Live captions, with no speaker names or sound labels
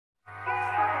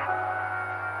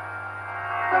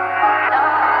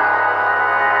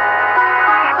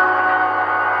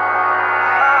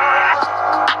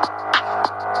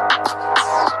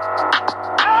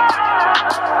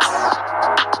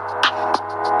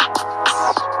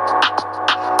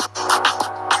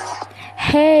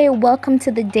Hey, welcome to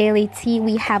the Daily Tea.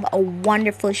 We have a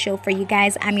wonderful show for you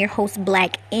guys. I'm your host,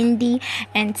 Black Indie,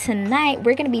 and tonight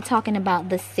we're going to be talking about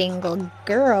the single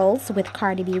Girls with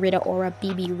Cardi B, Rita Ora,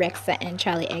 Bebe Rexha, and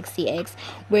Charlie XCX.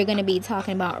 We're going to be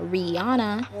talking about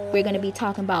Rihanna. We're going to be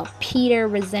talking about Peter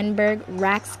Rosenberg,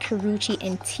 Rax Carucci,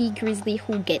 and T Grizzly,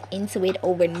 who get into it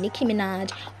over Nicki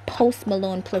Minaj, Post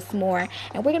Malone, plus more.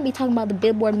 And we're going to be talking about the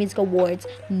Billboard Music Awards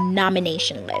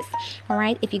nomination list.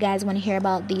 Alright, if you guys want to hear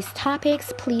about these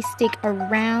topics, please stick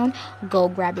around. Go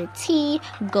grab your tea,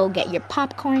 go get your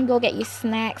popcorn, go get your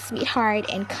snacks, sweetheart,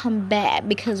 and come back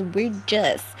because we're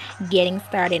just getting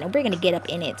started and we're going to get up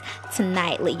in it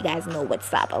tonight. Let you guys know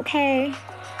what's up, okay?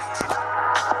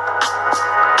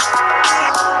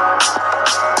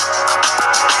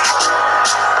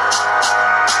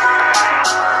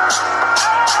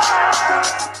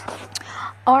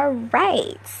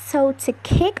 Alright, so to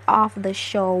kick off the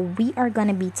show, we are going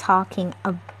to be talking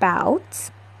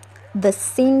about the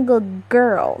single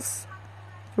Girls,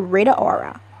 Rita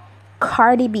Ora,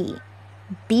 Cardi B,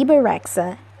 Bebe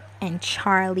Rexha, and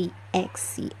Charlie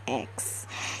XCX.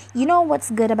 You know what's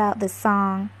good about this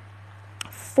song?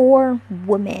 4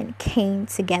 women came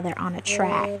together on a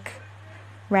track,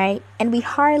 right? And we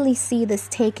hardly see this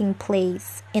taking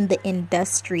place in the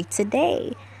industry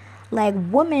today. Like,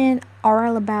 women are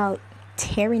all about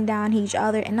tearing down each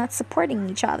other and not supporting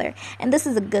each other. And this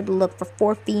is a good look for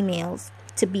 4 females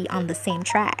to be on the same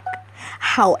track.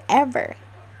 However,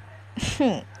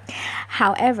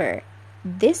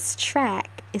 this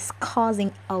track is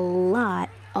causing a lot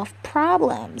of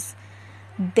problems.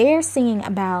 They're singing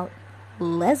about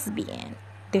lesbian.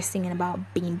 They're singing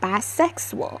about being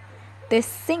bisexual. They're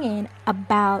singing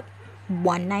about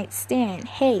one night stand.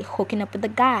 Hey, hooking up with a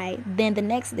guy. Then the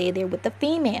next day they're with a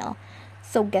female.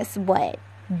 So guess what?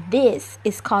 This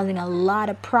is causing a lot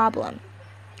of problem.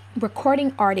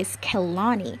 Recording artist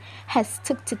Kehlani has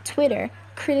took to Twitter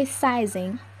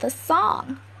criticizing the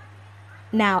song.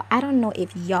 Now, I don't know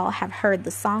if y'all have heard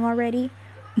the song already,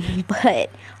 but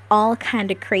all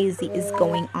kind of crazy is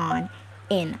going on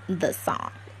in the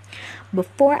song.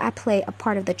 Before I play a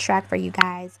part of the track for you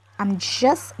guys, I'm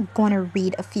just going to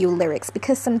read a few lyrics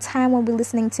because sometimes when we're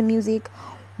listening to music,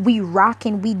 we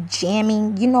rocking, we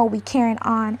jamming, we carrying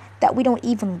on that we don't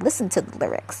even listen to the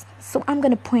lyrics. So I'm going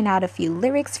to point out a few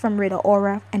lyrics from Rita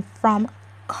Ora and from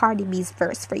Cardi B's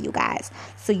verse for you guys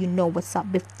so you know what's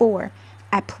up before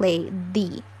I play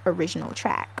the original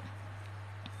track.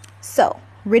 So,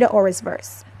 Rita Ora's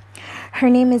verse.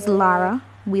 Her name is Lara.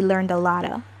 We learned a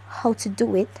lotta how to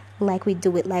do it like we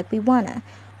do it like we wanna.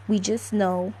 We just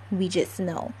know.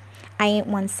 I ain't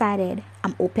one-sided,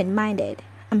 I'm open-minded.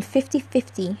 I'm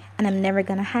 50-50 and I'm never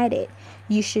gonna hide it.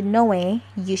 You should know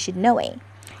it.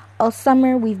 All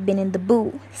summer we've been in the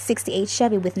boo. 68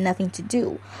 Chevy with nothing to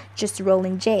do. Just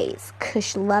rolling J's,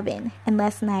 kush loving. And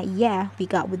last night, yeah, we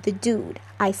got with the dude.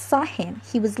 I saw him,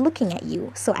 he was looking at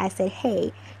you. So I said,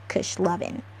 hey, kush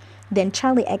loving. Then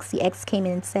Charlie XCX came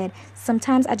in and said,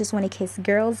 sometimes I just want to kiss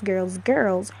girls, girls,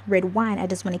 girls. Red wine, I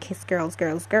just want to kiss girls,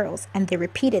 girls, girls. And they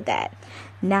repeated that.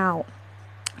 Now,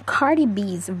 Cardi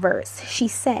B's verse, she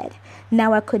said,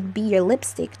 now I could be your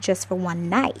lipstick just for one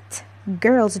night.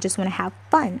 Girls just want to have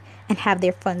fun and have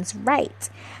their funds right.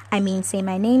 I mean, say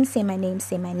my name, say my name,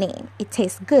 say my name. It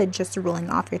tastes good just rolling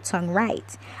off your tongue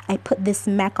right. I put this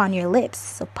Mac on your lips,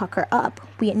 so pucker up.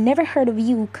 We ain't never heard of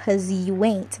you cause you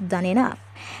ain't done enough.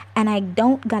 And I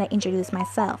don't gotta introduce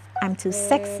myself. I'm too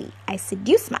sexy. I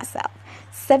seduce myself.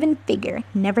 7-figure,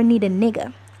 never need a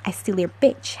nigga. I steal your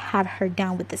bitch, have her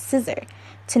down with the scissor.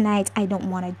 Tonight, I don't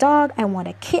want a dog, I want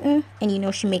a kitten.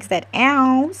 And she makes that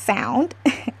ow sound.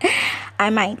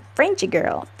 I might French a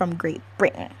girl from Great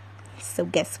Britain. So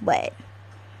guess what?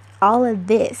 All of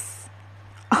this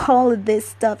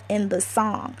stuff in the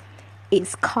song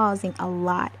is causing a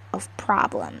lot of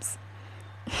problems.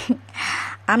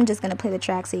 I'm just going to play the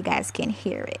track so you guys can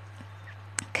hear it.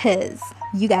 Because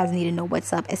you guys need to know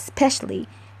what's up, especially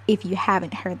if you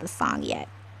haven't heard the song yet.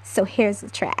 So here's the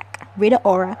track. Rita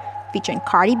Ora featuring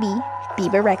Cardi B,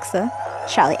 Bebe Rexha,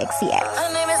 Charlie XCX.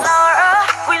 Her name is Laura.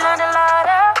 We learned a lot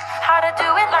of how to do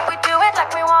it like we do it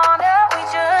like we wanna. We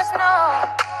just know.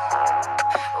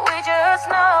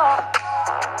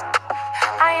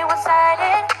 I ain't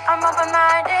one-sided. I'm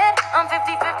open-minded. I'm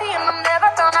 50-50 and I'm never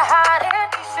gonna hide it.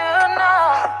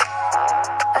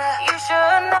 You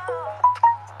should know.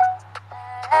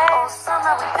 All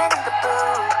summer we've been in the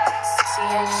booth.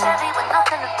 68 Chevy with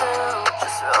nothing to do.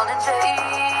 Just rolling J.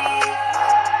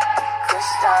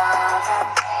 Kush loving.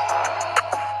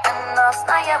 And last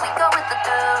night, yeah, we go with the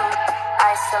dude.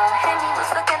 I saw him, he was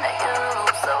looking at you.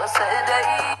 So I said,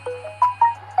 hey.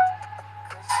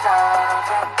 Kush loving.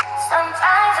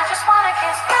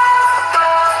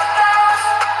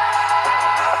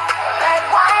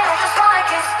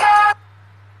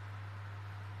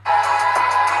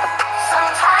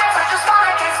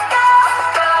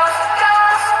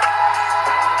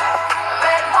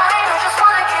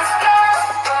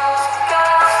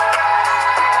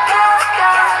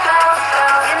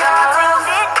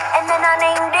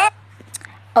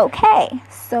 Okay,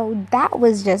 so that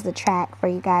was just the track for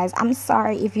you guys. I'm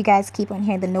sorry if you guys keep on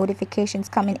hearing the notifications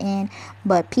coming in,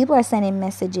 but people are sending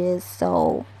messages,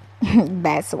 so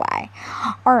that's why.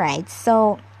 Alright,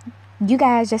 so you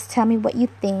guys just tell me what you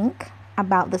think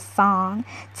about the song.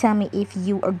 Tell me if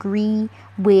you agree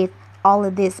with all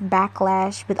of this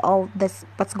backlash, with all this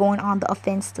what's going on, the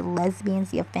offense to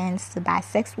lesbians, the offense to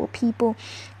bisexual people.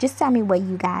 Just tell me what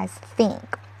you guys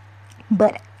think.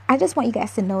 But I just want you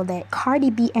guys to know that Cardi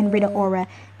B and Rita Ora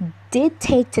did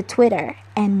take to Twitter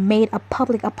and made a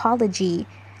public apology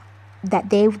that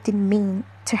they didn't mean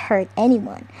to hurt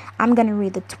anyone. I'm going to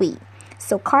read the tweet.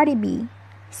 So Cardi B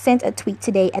sent a tweet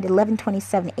today at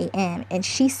 11:27 a.m. and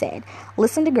she said,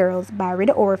 "Listen to Girls" by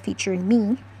Rita Ora featuring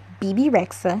me, BB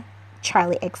Rexa,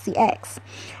 Charlie XCX.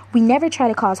 We never try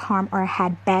to cause harm or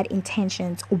had bad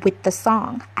intentions with the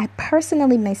song. I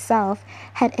personally myself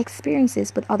had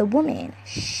experiences with other women.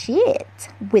 Shit,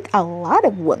 with a lot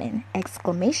of women!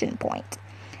 Exclamation point.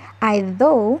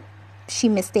 Though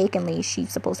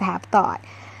she's supposed to have thought.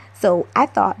 So I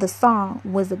thought the song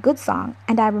was a good song,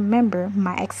 and I remember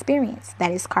my experience.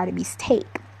 That is Cardi B's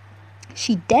take.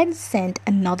 She then sent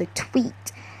another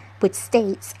tweet which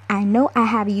states, "I know I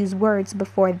have used words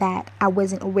before that I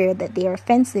wasn't aware that they are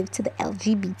offensive to the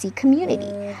LGBT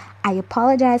community. I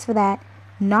apologize for that.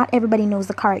 Not everybody knows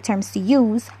the correct terms to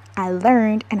use. I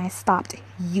learned and I stopped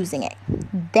using it."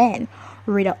 Then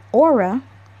Rita Ora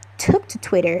took to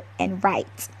Twitter and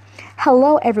writes,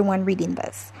 "Hello everyone reading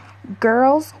this.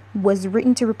 Girls was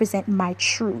written to represent my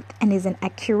truth and is an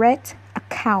accurate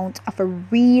account of a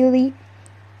very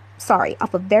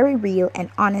real and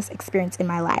honest experience in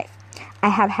my life. I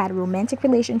have had romantic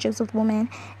relationships with women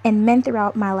and men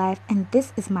throughout my life, and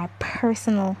this is my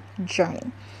personal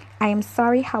journey. I am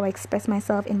sorry how I express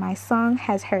myself in my song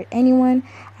has hurt anyone.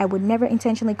 I would never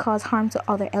intentionally cause harm to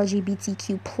other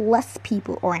LGBTQ plus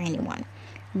people or anyone.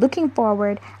 Looking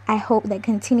forward, I hope that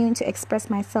continuing to express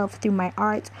myself through my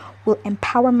art will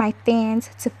empower my fans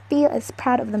to feel as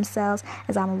proud of themselves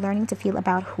as I'm learning to feel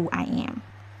about who I am.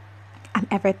 I'm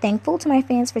ever thankful to my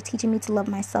fans for teaching me to love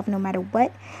myself no matter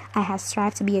what. I have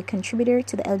strived to be a contributor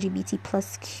to the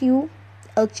LGBTQ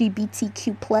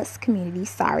plus community,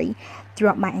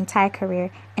 throughout my entire career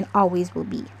and always will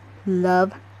be.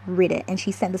 Love, Rita." And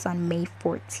she sent this on May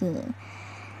 14.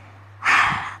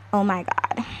 Oh my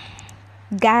God.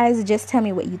 Guys, just tell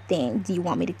me what you think. Do you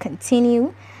want me to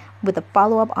continue with a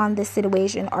follow-up on this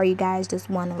situation, or you guys just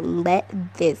want to let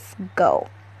this go?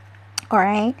 All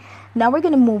right, now we're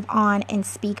going to move on and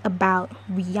speak about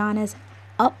Rihanna's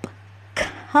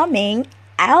upcoming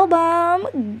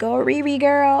album. Go Riri,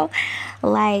 girl.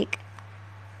 Like,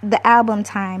 the album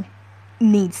time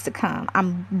needs to come.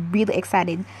 I'm really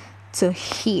excited to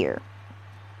hear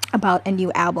about a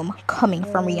new album coming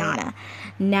from Rihanna.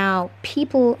 Now,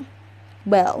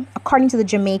 according to the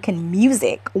Jamaican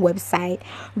music website,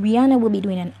 Rihanna will be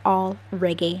doing an all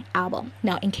reggae album.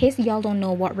 Now, in case y'all don't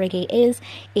know what reggae is,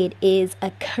 it is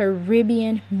a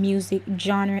Caribbean music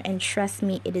genre, and trust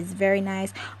me, it is very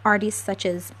nice. Artists such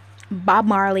as Bob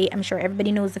Marley, I'm sure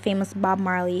everybody knows the famous Bob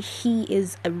Marley. He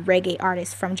is a reggae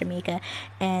artist from Jamaica.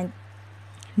 And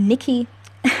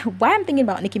why I'm thinking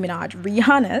about Nicki Minaj,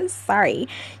 Rihanna,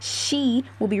 she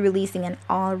will be releasing an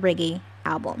all reggae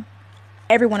album.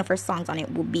 Every one of her songs on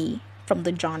it will be from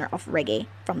the genre of reggae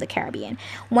from the Caribbean.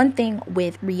 One thing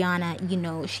with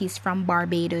Rihanna, she's from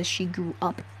Barbados. She grew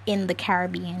up in the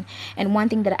Caribbean. And one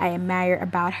thing that I admire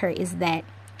about her is that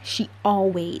she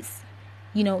always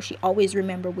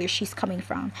remember where she's coming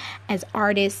from. As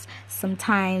artists,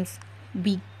 sometimes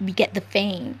we get the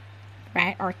fame,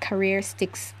 right? Our career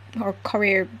soars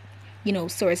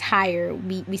higher.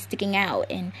 We sticking out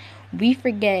and we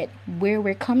forget where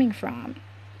we're coming from.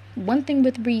 One thing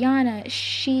with Rihanna,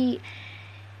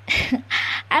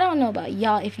 I don't know about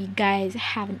y'all if you guys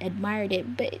haven't admired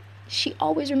it, but she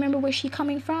always remember where she's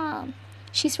coming from.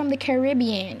 She's from the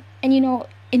Caribbean. And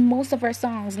in most of her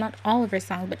songs, not all of her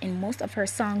songs, but in most of her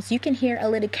songs, you can hear a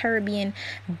little Caribbean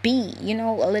beat,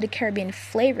 a little Caribbean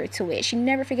flavor to it. She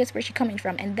never forgets where she's coming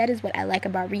from. And that is what I like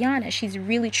about Rihanna. She's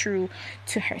really true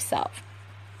to herself.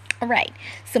 All right,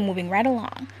 so moving right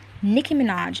along. Nicki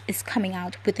Minaj is coming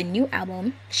out with a new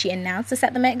album. She announced this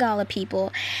at the Met Gala,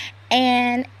 people,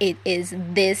 and it is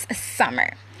this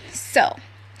summer. So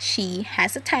she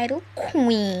has the title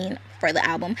Queen for the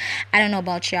album. I don't know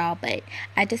about y'all, but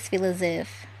I just feel as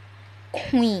if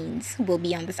queens will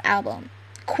be on this album.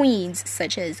 Queens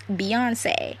such as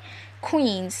Beyonce,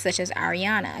 queens such as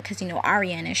Ariana, because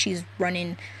Ariana, she's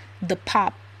running the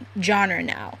pop genre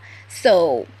now.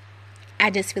 So I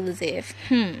just feel as if,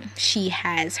 she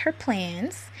has her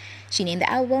plans. She named the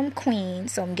album Queen,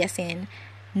 so I'm guessing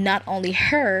not only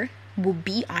her will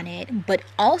be on it, but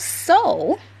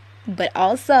also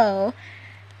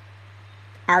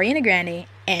Ariana Grande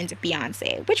and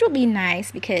Beyonce, which will be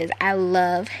nice because I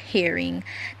love hearing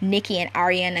Nicki and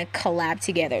Ariana collab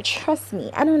together. Trust me,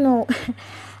 I don't know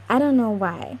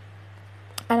why,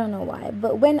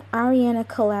 but when Ariana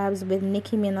collabs with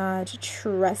Nicki Minaj,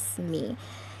 trust me,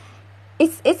 they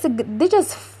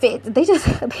just fit. They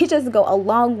just go a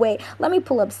long way. Let me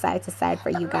pull up side to side for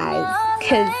you guys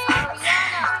because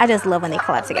I just love when they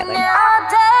collab together.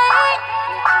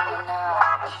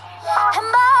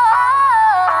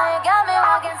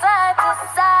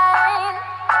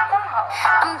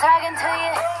 I'm talking to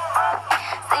you.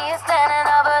 See you standing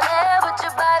over there with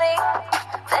your body,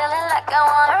 feeling like I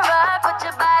wanna rock with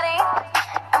your body,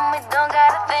 and we don't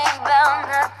gotta think about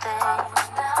nothing.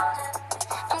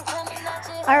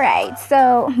 All right,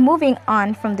 so moving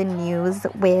on from the news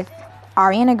with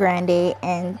Ariana Grande.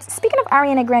 And speaking of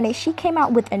Ariana Grande, she came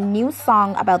out with a new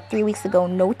song about 3 weeks ago,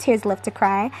 No Tears Left to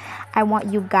Cry. I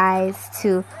want you guys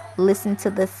to listen to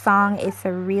this song. It's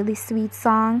a really sweet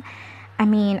song. I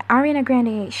mean, Ariana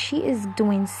Grande, she is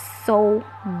doing so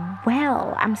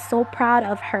well. I'm so proud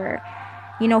of her.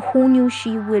 You know, who knew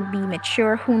she would be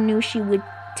mature? Who knew she would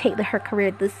take her career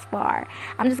this far?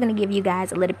 I'm just going to give you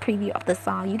guys a little preview of the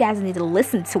song. You guys need to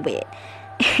listen to it.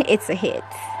 It's a hit.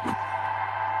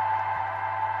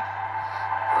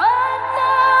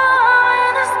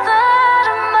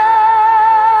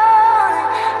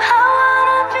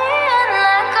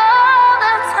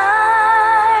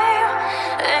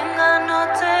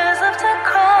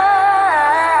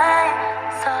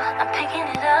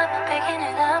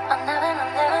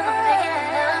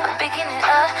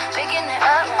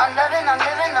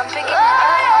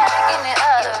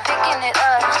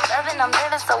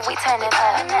 So we turn it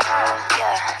up,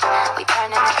 yeah, we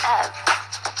turning it up.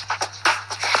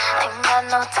 Ain't got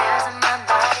no tears in my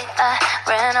body, I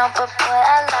ran out, but boy,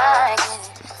 I like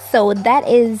it. So that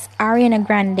is Ariana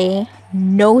Grande,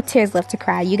 No Tears Left to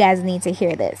Cry. You guys need to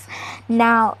hear this.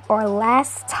 Now, our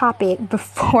last topic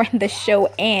before the show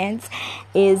ends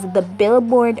is the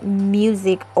Billboard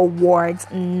Music Awards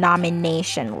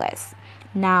nomination list.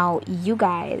 Now, you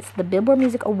guys, the Billboard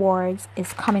Music Awards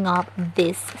is coming up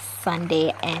this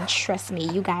Sunday, and trust me,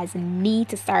 you guys need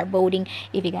to start voting.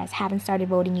 If you guys haven't started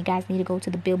voting, you guys need to go to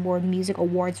the Billboard Music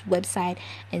Awards website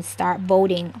and start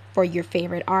voting for your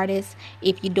favorite artists.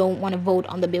 If you don't want to vote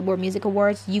on the Billboard Music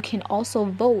Awards, you can also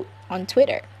vote on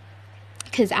Twitter,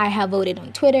 because I have voted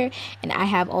on Twitter and I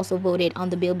have also voted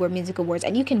on the Billboard Music Awards,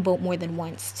 and you can vote more than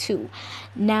once too.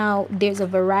 Now, there's a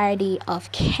variety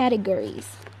of categories,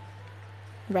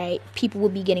 right? People will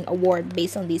be getting awards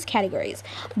based on these categories,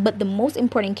 but the most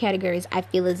important categories, I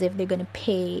feel as if they're going to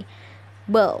pay,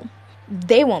 well,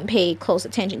 they won't pay close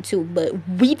attention to, but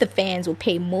we the fans will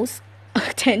pay most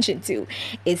attention to,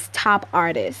 is top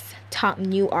artists, top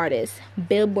new artists,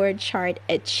 Billboard Chart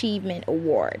Achievement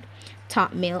Award,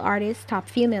 top male artists, top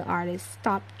female artists,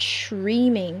 top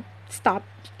streaming,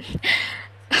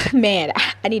 man,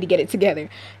 I need to get it together,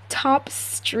 top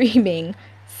streaming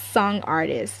song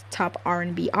artists, top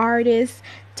R&B artists,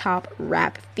 top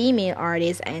rap female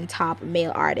artists, and top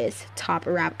male artists, top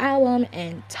rap album,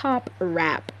 and top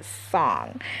rap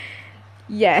song.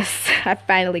 Yes, I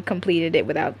finally completed it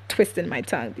without twisting my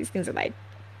tongue. These things are like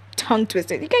tongue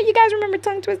twisters. You guys remember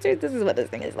tongue twisters? This is what this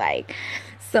thing is like.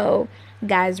 So,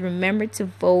 guys, remember to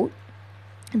vote.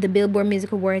 The Billboard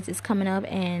Music Awards is coming up,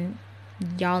 and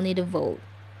y'all need to vote.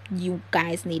 You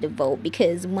guys need to vote,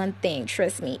 because one thing,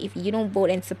 trust me, if you don't vote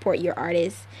and support your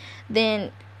artist,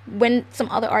 then when some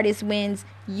other artist wins,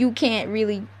 you can't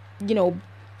really,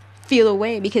 feel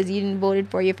away because you didn't vote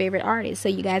for your favorite artist. So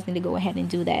you guys need to go ahead and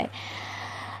do that.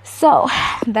 So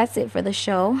that's it for the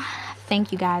show.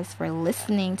 Thank you guys for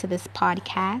listening to this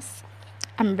podcast.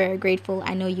 I'm very grateful.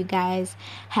 I know you guys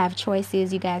have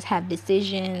choices. You guys have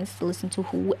decisions to listen to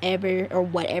whoever or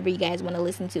whatever you guys want to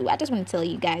listen to. I just want to tell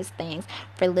you guys thanks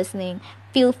for listening.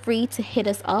 Feel free to hit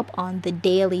us up on the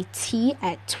Daily Tea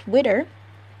at Twitter.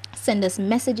 Send us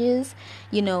messages,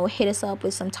 hit us up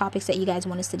with some topics that you guys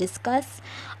want us to discuss.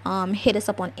 Hit us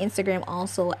up on Instagram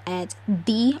also at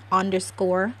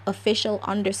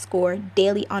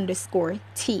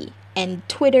 _official_daily_tea. And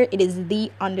Twitter, it is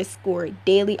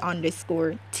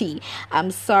 _daily_tea.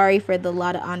 I'm sorry for the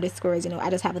lot of underscores. I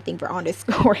just have a thing for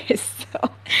underscores,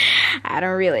 so I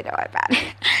don't really know about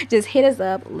it. Just hit us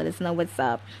up. Let us know what's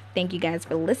up. Thank you guys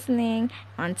for listening.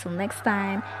 Until next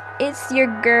time, it's your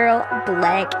girl,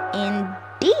 Black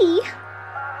ND.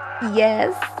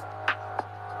 Yes,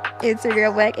 it's your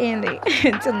girl, Black Andy.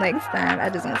 Until next time, I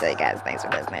just want to tell you guys thanks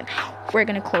for listening. We're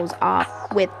going to close off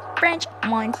with French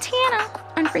Montana.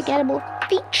 Unforgettable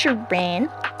featuring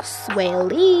Sway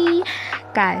Lee.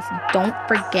 Guys, don't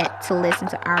forget to listen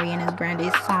to Ariana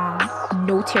Grande's song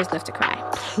No Tears Left to Cry.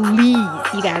 Please,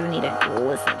 you guys need to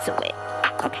listen to it.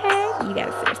 Okay? You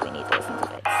guys seriously need to listen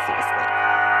to it.